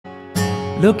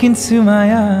look into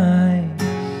my eyes,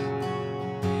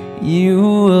 you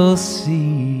will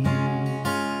see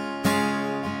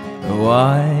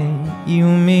what you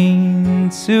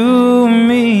mean to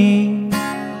me.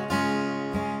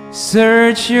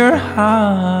 Search your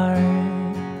heart,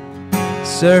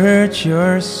 search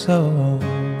your soul,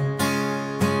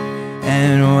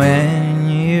 and when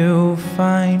you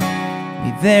find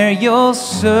me there, you'll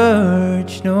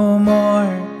search no more.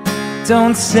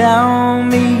 Don't tell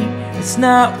me it's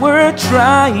not worth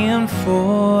trying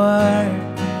for.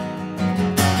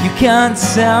 You can't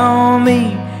tell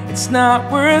me it's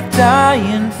not worth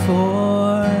dying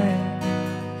for.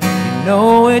 You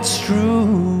know it's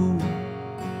true.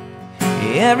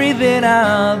 Everything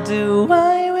I'll do,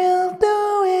 I will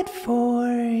do it for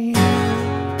you.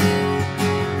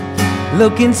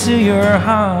 Look into your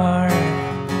heart,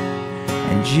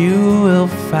 and you will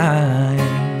find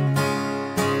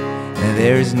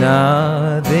there's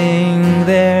nothing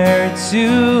there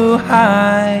to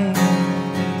hide.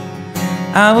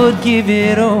 I would give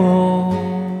it all.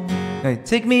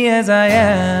 Take me as I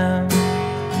am,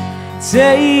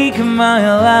 take my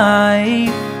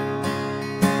life.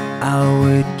 I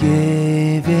would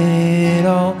give it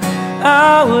all,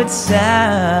 I would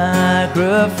sacrifice.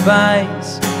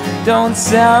 Don't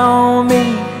tell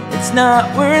me it's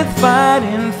not worth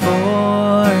fighting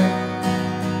for.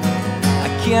 I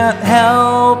can't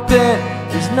help it,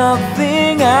 there's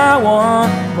nothing I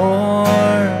want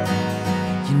more.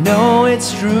 You know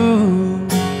it's true.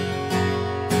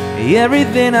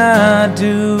 Everything I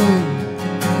do,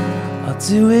 I'll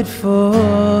do it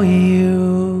for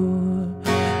you.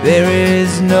 There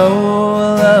is no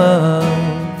love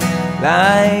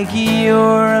like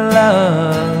your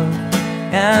love,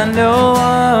 and no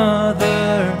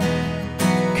other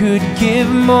could give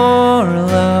more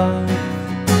love.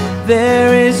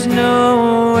 There is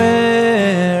nowhere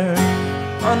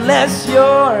unless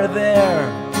you're there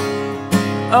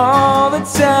all the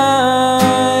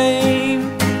time,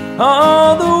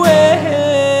 all the way.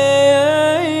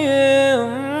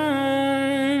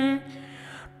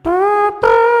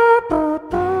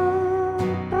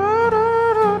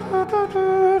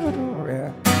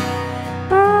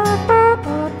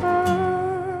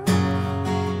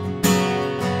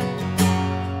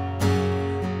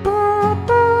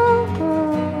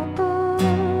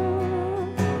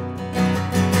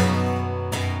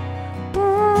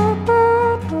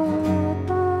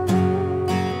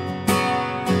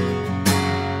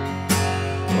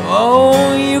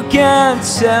 Can't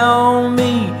tell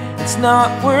me it's not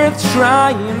worth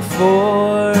trying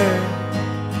for.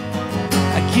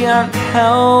 I can't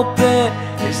help it,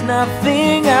 there's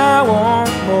nothing I want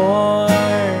more.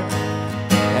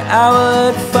 I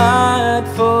would fight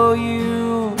for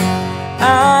you,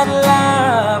 I'd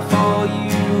lie for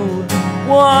you,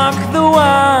 walk the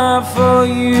wire for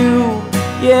you,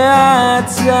 yeah, I'd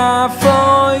die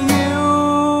for you.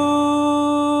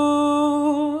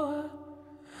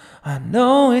 I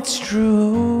know it's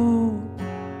true.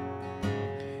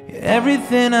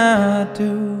 Everything I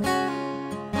do,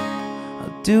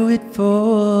 I'll do it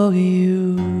for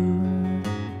you.